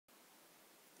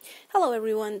Hello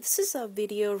everyone, this is a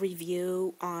video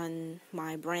review on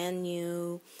my brand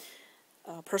new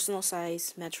personal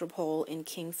size Metropol in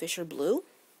Kingfisher Blue.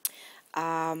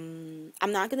 I'm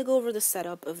not going to go over the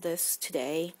setup of this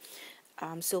today.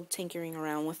 I'm still tinkering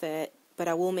around with it, but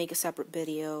I will make a separate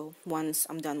video once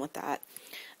I'm done with that.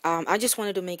 I just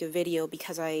wanted to make a video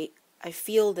because I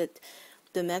feel that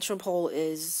the Metropol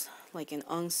is like an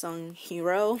unsung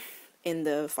hero in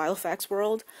the Filofax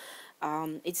world.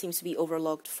 It seems to be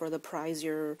overlooked for the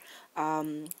pricier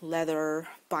leather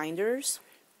binders,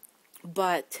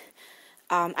 but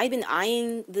I've been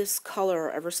eyeing this color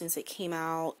ever since it came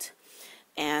out,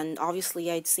 and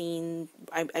obviously I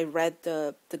read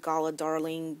the Gala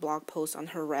Darling blog post on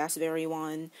her raspberry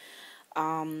one,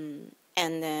 and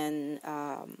then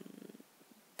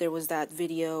there was that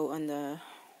video on the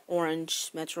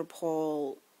orange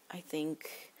Metropol, I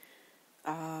think,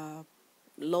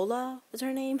 Lola is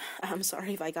her name. I'm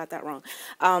sorry if I got that wrong.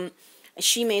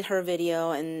 She made her video,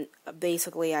 and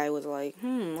basically I was like,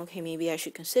 okay, maybe I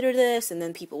should consider this. And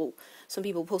then some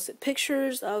people posted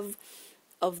pictures of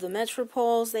the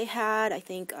Metropols they had. I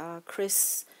think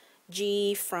Chris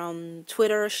G from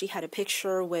Twitter, she had a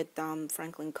picture with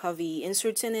Franklin Covey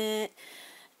inserts in it,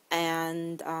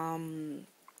 and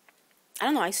I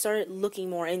don't know, I started looking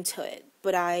more into it.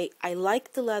 But I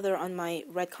liked the leather on my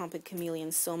Red Combat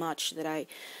Chameleon so much that I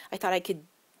thought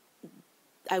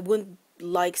I wouldn't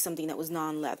like something that was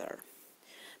non-leather.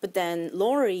 But then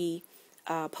Lori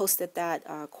posted that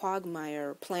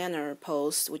Quagmire planner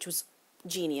post, which was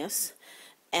genius,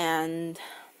 and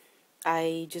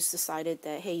I just decided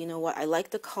that, hey, you know what, I like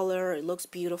the color, it looks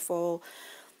beautiful,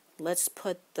 let's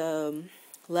put the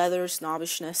leather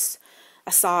snobbishness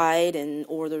aside and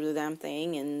order the damn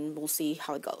thing, and we'll see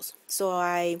how it goes. So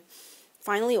I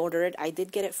finally ordered it. I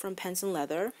did get it from Pence and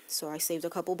Leather, so I saved a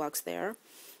couple bucks there.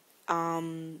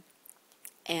 And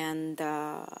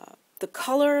the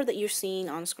color that you're seeing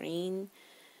on screen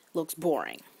looks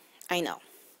boring, I know,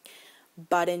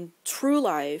 but in true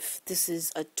life this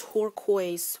is a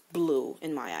turquoise blue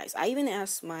in my eyes. I even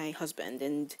asked my husband,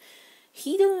 and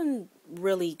he didn't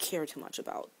really care too much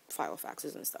about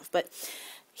Filofaxes and stuff, but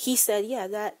he said, yeah,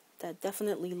 that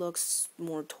definitely looks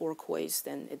more turquoise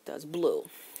than it does blue.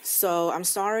 So I'm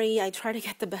sorry, I tried to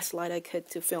get the best light I could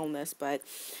to film this, but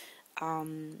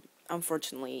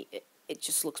unfortunately it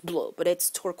just looks blue, but it's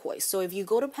turquoise. So if you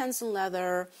go to Pence and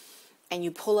Leather and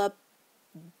you pull up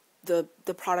the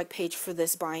product page for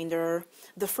this binder,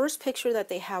 the first picture that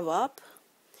they have up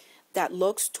that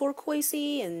looks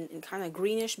turquoisey and kind of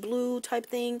greenish blue type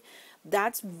thing,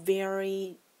 that's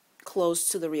very close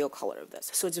to the real color of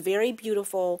this. So it's very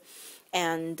beautiful,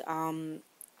 and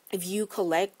if you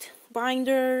collect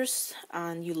binders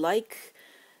and you like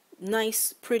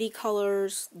nice pretty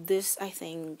colors, this I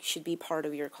think should be part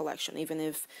of your collection. Even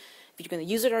if you're going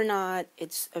to use it or not,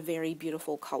 it's a very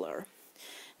beautiful color.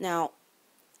 Now,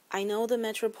 I know the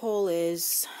Metropol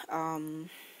is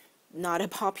not a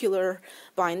popular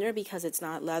binder because it's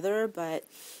not leather, but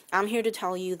I'm here to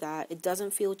tell you that it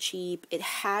doesn't feel cheap. It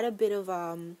had a bit of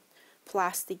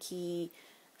plasticky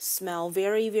smell,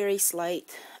 very, very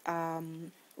slight,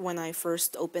 when I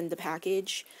first opened the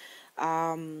package.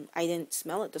 I didn't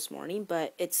smell it this morning,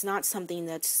 but it's not something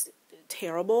that's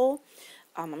terrible.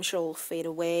 I'm sure it'll fade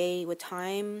away with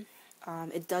time.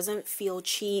 It doesn't feel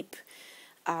cheap.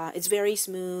 It's very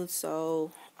smooth,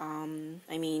 so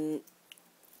I mean,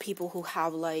 people who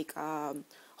have like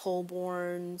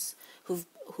Holborns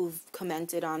who've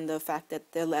commented on the fact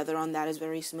that the leather on that is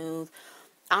very smooth.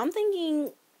 I'm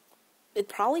thinking it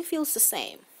probably feels the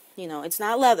same. You know, it's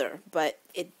not leather, but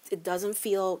it doesn't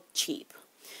feel cheap.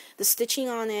 The stitching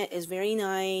on it is very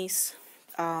nice.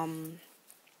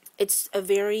 It's a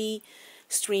very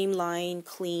streamlined,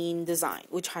 clean design,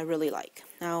 which I really like.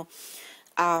 Now,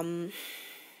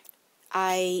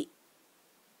 I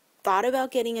thought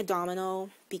about getting a domino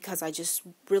because I just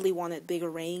really wanted bigger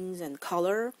rings and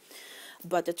color,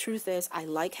 but the truth is I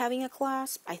like having a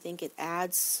clasp. I think it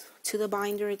adds to the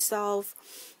binder itself.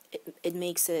 It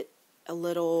makes it a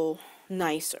little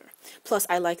nicer. Plus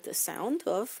I like the sound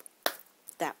of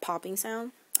that popping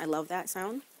sound. I love that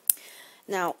sound.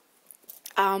 Now,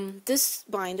 this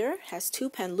binder has two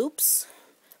pen loops.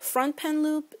 Front pen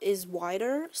loop is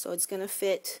wider, so it's gonna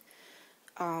fit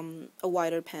a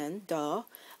wider pen, duh.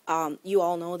 You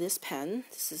all know this pen.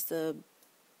 This is the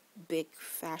Big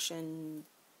Fashion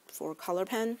 4 color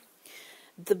pen.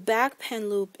 The back pen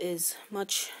loop is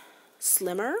much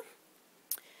slimmer,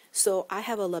 so I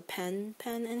have a Le Pen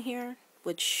pen in here,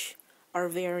 which are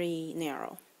very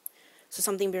narrow. So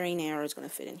something very narrow is going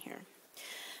to fit in here.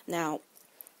 Now,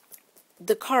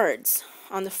 the cards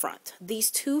on the front. These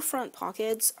two front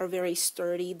pockets are very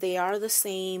sturdy. They are the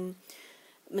same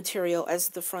material as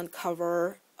the front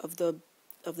cover of the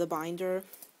binder.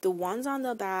 The ones on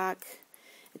the back,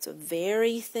 it's a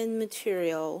very thin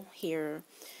material here,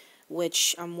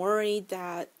 which I'm worried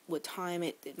that with time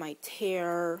it might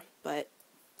tear, but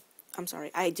I'm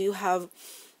sorry. I do have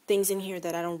things in here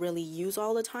that I don't really use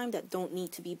all the time that don't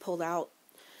need to be pulled out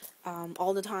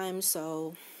all the time,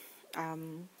 so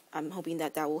I'm hoping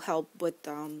that will help with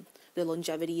the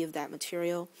longevity of that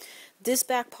material. This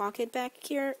back pocket back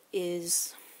here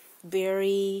is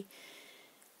very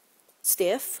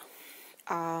stiff.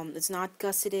 It's not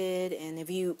gusseted, and if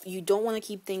you don't want to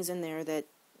keep things in there that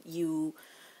you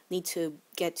need to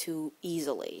get to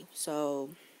easily. So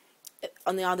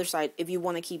on the other side, if you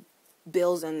want to keep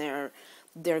bills in there,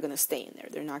 they're going to stay in there.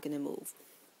 They're not going to move.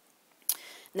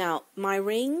 Now, my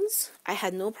rings, I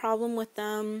had no problem with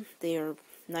them. They are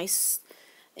nice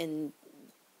and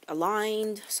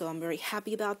aligned, so I'm very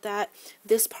happy about that.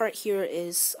 This part here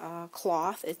is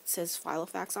cloth. It says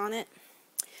Filofax on it.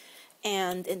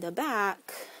 And in the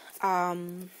back,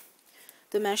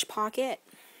 the mesh pocket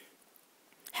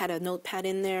had a notepad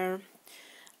in there.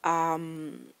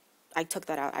 I took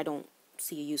that out. I don't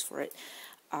see a use for it.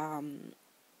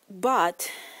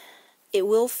 But it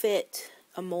will fit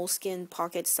a moleskin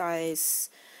pocket size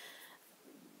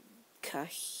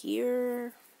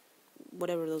here,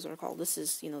 whatever those are called. This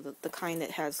is, the kind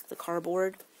that has the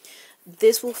cardboard.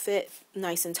 This will fit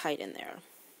nice and tight in there.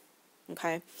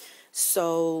 Okay?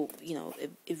 So,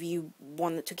 if you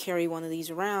wanted to carry one of these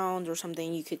around or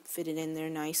something, you could fit it in there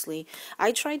nicely.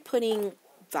 I tried putting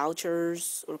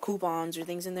vouchers or coupons or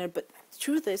things in there, but the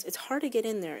truth is, it's hard to get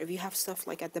in there if you have stuff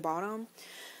like at the bottom.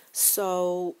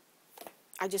 So,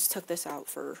 I just took this out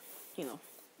for,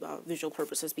 visual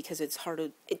purposes because it's hard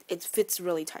to, it fits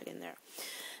really tight in there.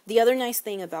 The other nice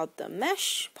thing about the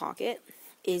mesh pocket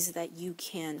is that you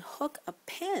can hook a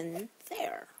pen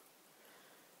there.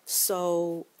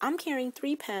 So I'm carrying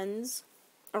 3 pens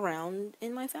around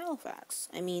in my Filofax.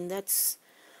 I mean, that's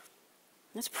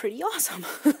pretty awesome.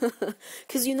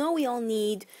 Because we all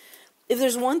need, if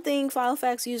there's one thing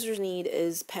Filofax users need,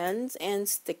 is pens and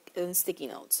sticky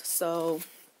notes. So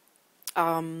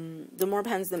the more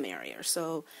pens, the merrier.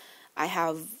 So I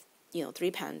have,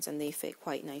 3 pens, and they fit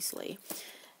quite nicely.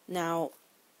 Now,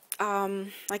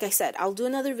 like I said, I'll do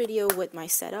another video with my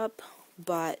setup,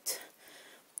 but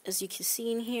as you can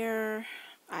see in here,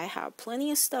 I have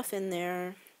plenty of stuff in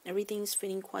there. Everything's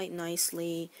fitting quite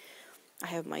nicely. I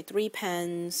have my 3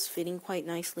 pens fitting quite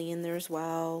nicely in there as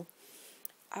well.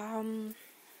 And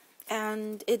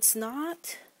it's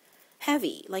not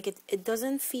heavy. Like, it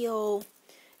doesn't feel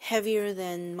heavier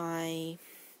than my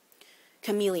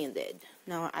Chameleon did.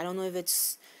 Now, I don't know if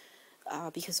it's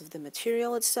because of the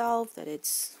material itself, that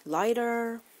it's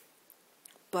lighter,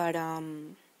 but I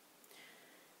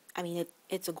mean,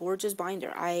 it's a gorgeous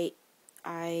binder.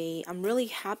 I'm really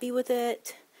happy with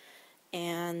it,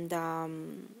 and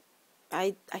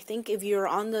I think if you're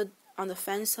on the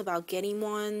fence about getting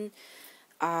one,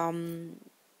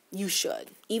 you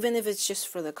should, even if it's just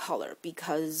for the color,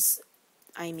 because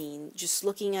I mean, just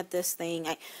looking at this thing,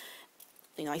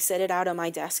 I set it out on my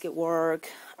desk at work,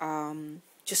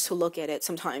 just to look at it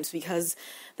sometimes, because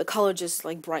the color just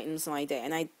like brightens my day.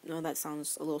 And I know that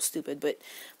sounds a little stupid, but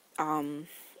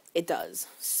it does.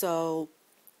 So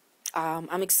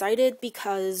I'm excited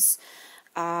because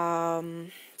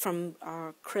from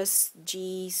Chris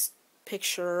G's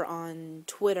picture on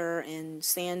Twitter and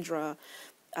Sandra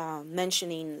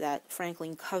mentioning that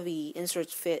Franklin Covey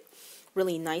inserts fit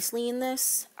really nicely in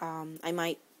this, I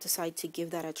might decide to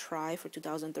give that a try for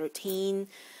 2013.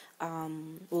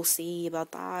 We'll see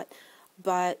about that,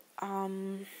 but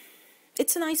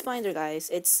it's a nice binder, guys.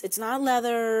 It's not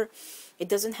leather, it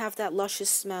doesn't have that luscious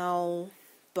smell,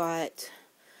 but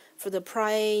for the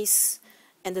price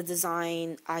and the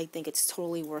design, I think it's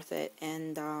totally worth it.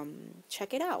 And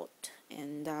check it out.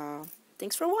 And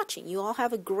thanks for watching. You all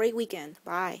have a great weekend.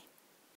 Bye.